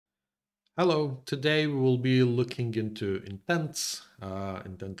Hello, today we will be looking into intents,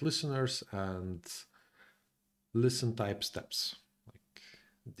 intent listeners, and listen type steps, like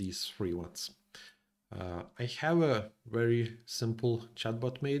these three ones. I have a very simple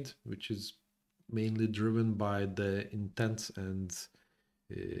chatbot made, which is mainly driven by the intents and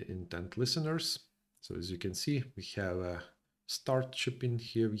intent listeners. So as you can see, we have a start chip in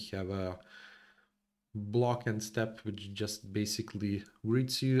here, we have a block and step, which just basically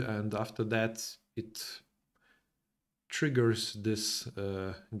greets you, and after that, it triggers this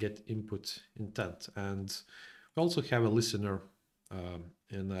get input intent. And we also have a listener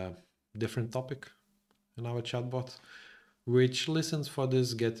in a different topic in our chatbot, which listens for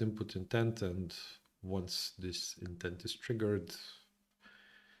this get input intent. And once this intent is triggered,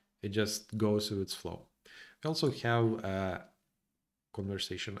 it just goes with its flow. We also have a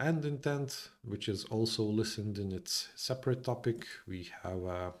conversation end intent, which is also listened in its separate topic. We have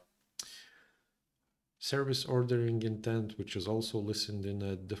a service ordering intent, which is also listened in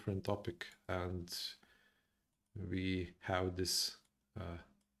a different topic. And we have this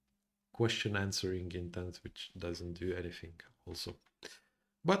question answering intent, which doesn't do anything also,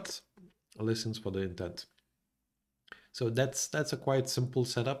 but listens for the intent. So that's a quite simple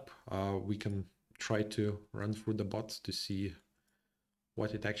setup. We can try to run through the bot to see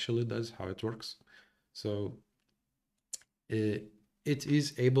what it actually does, how it works. So it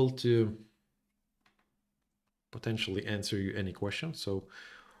is able to potentially answer you any question. So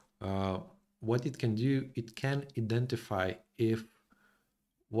what it can do, it can identify if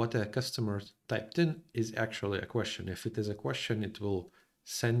what a customer typed in is actually a question. If it is a question, it will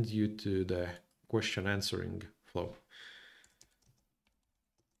send you to the question answering flow.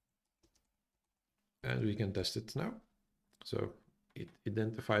 And we can test it now. So it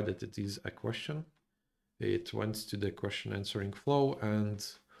identified that it is a question. It went to the question answering flow, and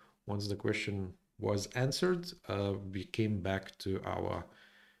once the question was answered, we came back to our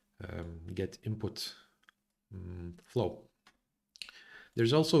get input flow.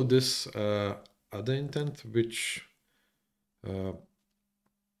 There's also this other intent, which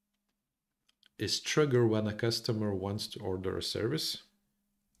is triggered when a customer wants to order a service.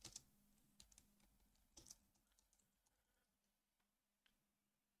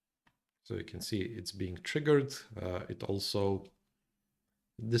 So you can see it's being triggered.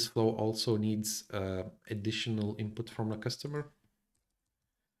 This flow also needs additional input from the customer.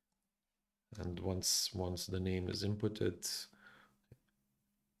 And once the name is inputted,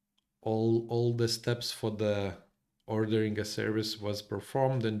 all the steps for the ordering a service was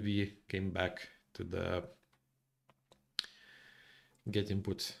performed, and we came back to the get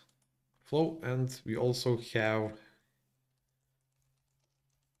input flow. And we also have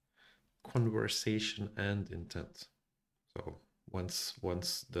conversation and intent. So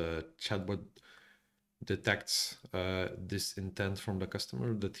once the chatbot detects this intent from the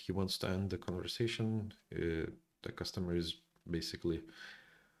customer that he wants to end the conversation, the customer is basically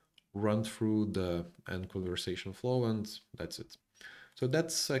run through the end conversation flow, and that's it. So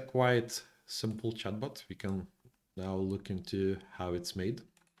that's a quite simple chatbot. We can now look into how it's made.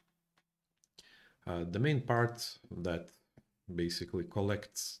 The main part that basically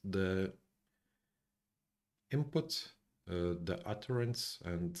collects the input, the utterance,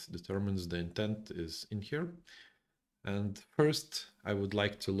 and determines the intent is in here. And first, I would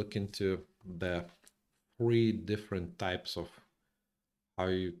like to look into the three different types of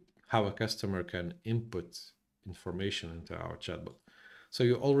how a customer can input information into our chatbot. So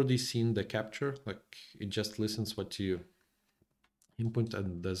you already seen the capture, like it just listens what you input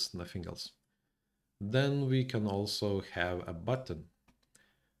and does nothing else. Then we can also have a button.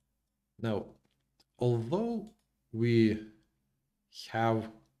 Now, although we have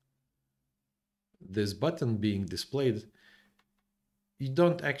this button being displayed, you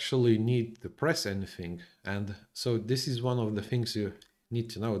don't actually need to press anything. And so this is one of the things you need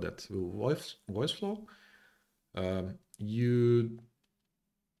to know, that with Voiceflow, you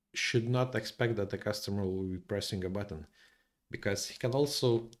should not expect that the customer will be pressing a button, because he can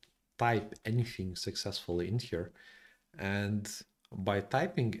also type anything successfully in here. And by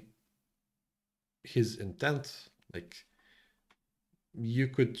typing his intent, like, you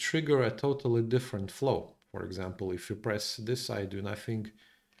could trigger a totally different flow. For example, if you press this, I do nothing,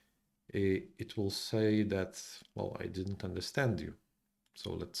 it will say that, well, I didn't understand you.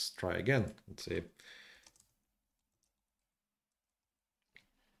 So let's try again. Let's say,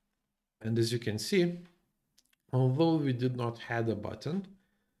 and as you can see, although we did not have a button,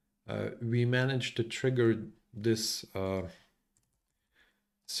 we managed to trigger this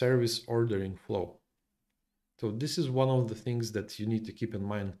service ordering flow. So this is one of the things that you need to keep in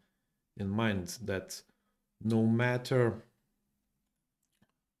mind in mind that no matter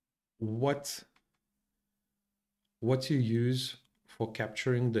what you use for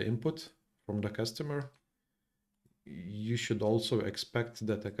capturing the input from the customer, you should also expect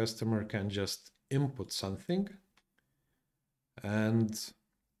that a customer can just input something and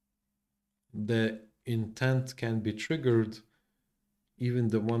the intent can be triggered, even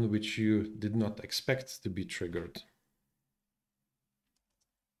the one which you did not expect to be triggered.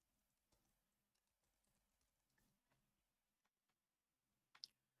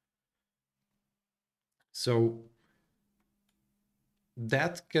 So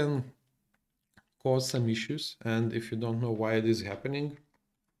that can cause some issues, and if you don't know why it is happening,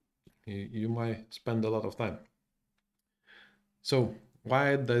 you might spend a lot of time. So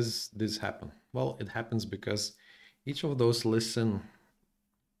why does this happen? Well, it happens because each of those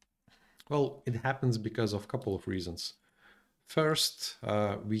it happens because of a couple of reasons. First,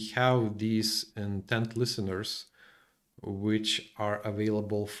 we have these intent listeners which are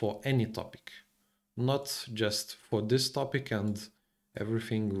available for any topic, not just for this topic and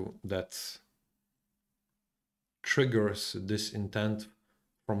everything that triggers this intent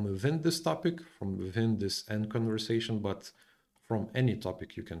from within this topic, from within this end conversation, but from any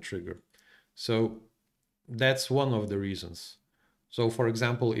topic you can trigger. So that's one of the reasons. So for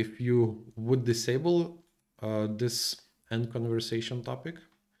example, if you would disable this end conversation topic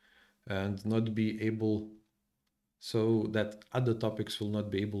and not be able, so that other topics will not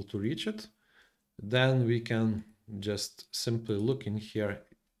be able to reach it, then we can just simply look in here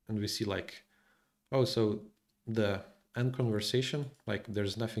and we see like, oh, so the end conversation, like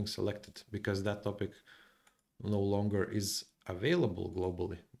there's nothing selected because that topic no longer is available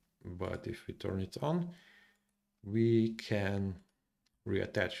globally. But if we turn it on, we can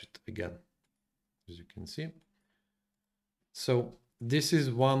reattach it again, as you can see. So this is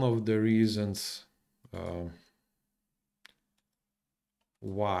one of the reasons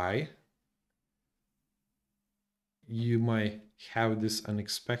why you might have this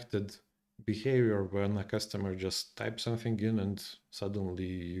unexpected behavior when a customer just types something in and suddenly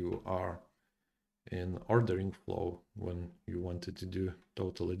you are in ordering flow when you wanted to do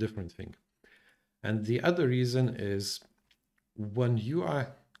totally different thing. And the other reason is when you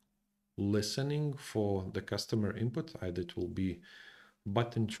are listening for the customer input, either it will be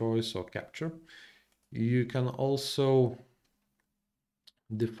button choice or capture, you can also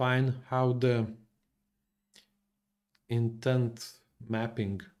define how the intent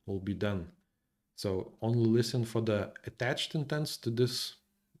mapping will be done. So only listen for the attached intents to this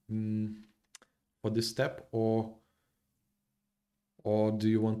for this step, or do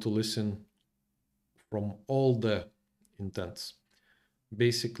you want to listen from all the intents?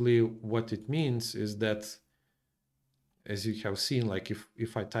 Basically, what it means is that, as you have seen, like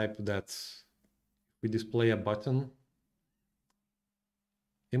if I type that we display a button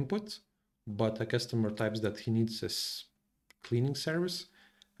input, but a customer types that he needs a cleaning service,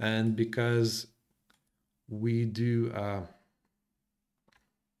 and because we do a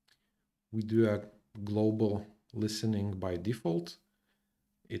global listening by default,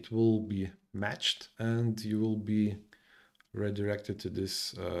 it will be matched and you will be redirected to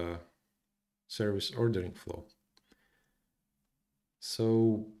this service ordering flow.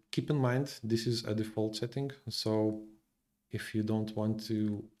 So keep in mind, this is a default setting. So if you don't want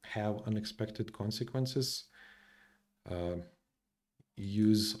to have unexpected consequences,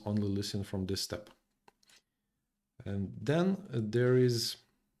 use only listen from this step. And then there is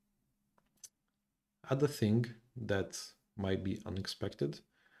other thing that might be unexpected.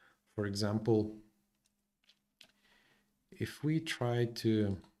 For example, if we try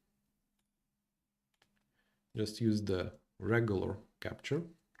to just use the regular capture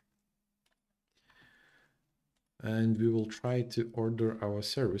and we will try to order our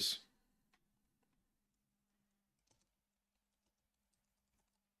service.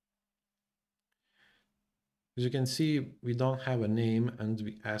 As you can see, we don't have a name and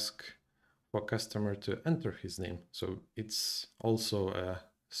we ask for customer to enter his name. So it's also a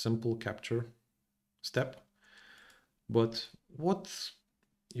simple capture step. But what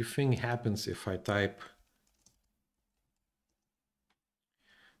you think happens if I type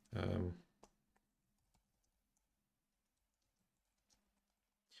I'm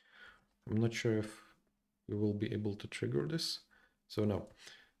not sure if we will be able to trigger this. So no.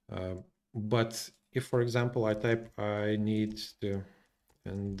 But if, for example, I type I need to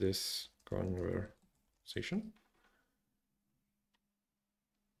end this conversation.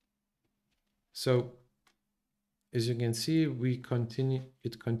 So as you can see,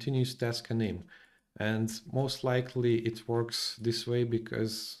 it continues task a name. And most likely it works this way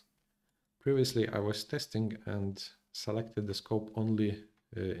because previously I was testing and selected the scope only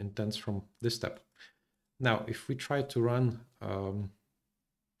intents from this step. Now, if we try to run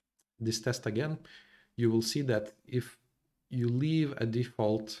this test again, you will see that if you leave a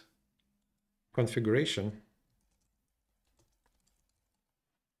default configuration,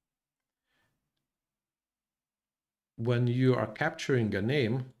 when you are capturing a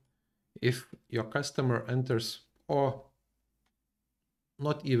name, if your customer enters, or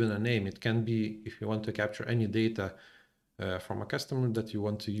not even a name, it can be if you want to capture any data from a customer that you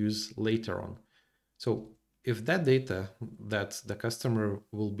want to use later on. So if that data that the customer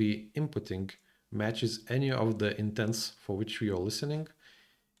will be inputting matches any of the intents for which we are listening,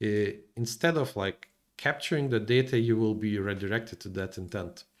 instead of like capturing the data, you will be redirected to that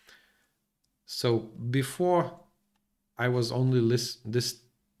intent. So before I was only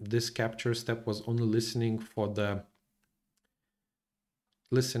this capture step was only listening for the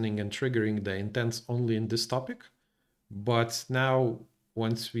listening and triggering the intents only in this topic. But now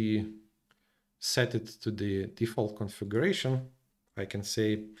once we set it to the default configuration, I can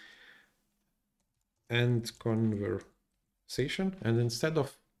say end conversation, and instead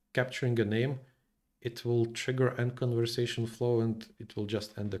of capturing a name, it will trigger end conversation flow and it will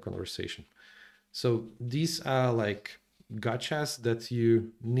just end the conversation. So these are like gotchas that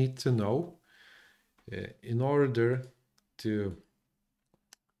you need to know in order to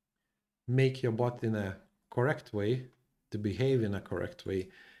make your bot in a correct way, to behave in a correct way,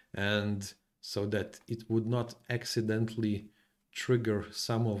 and so that it would not accidentally trigger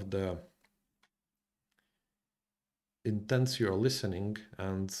some of the intents you're listening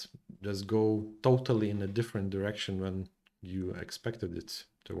and just go totally in a different direction when you expected it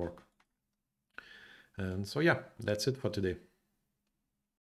to work. And so yeah, that's it for today.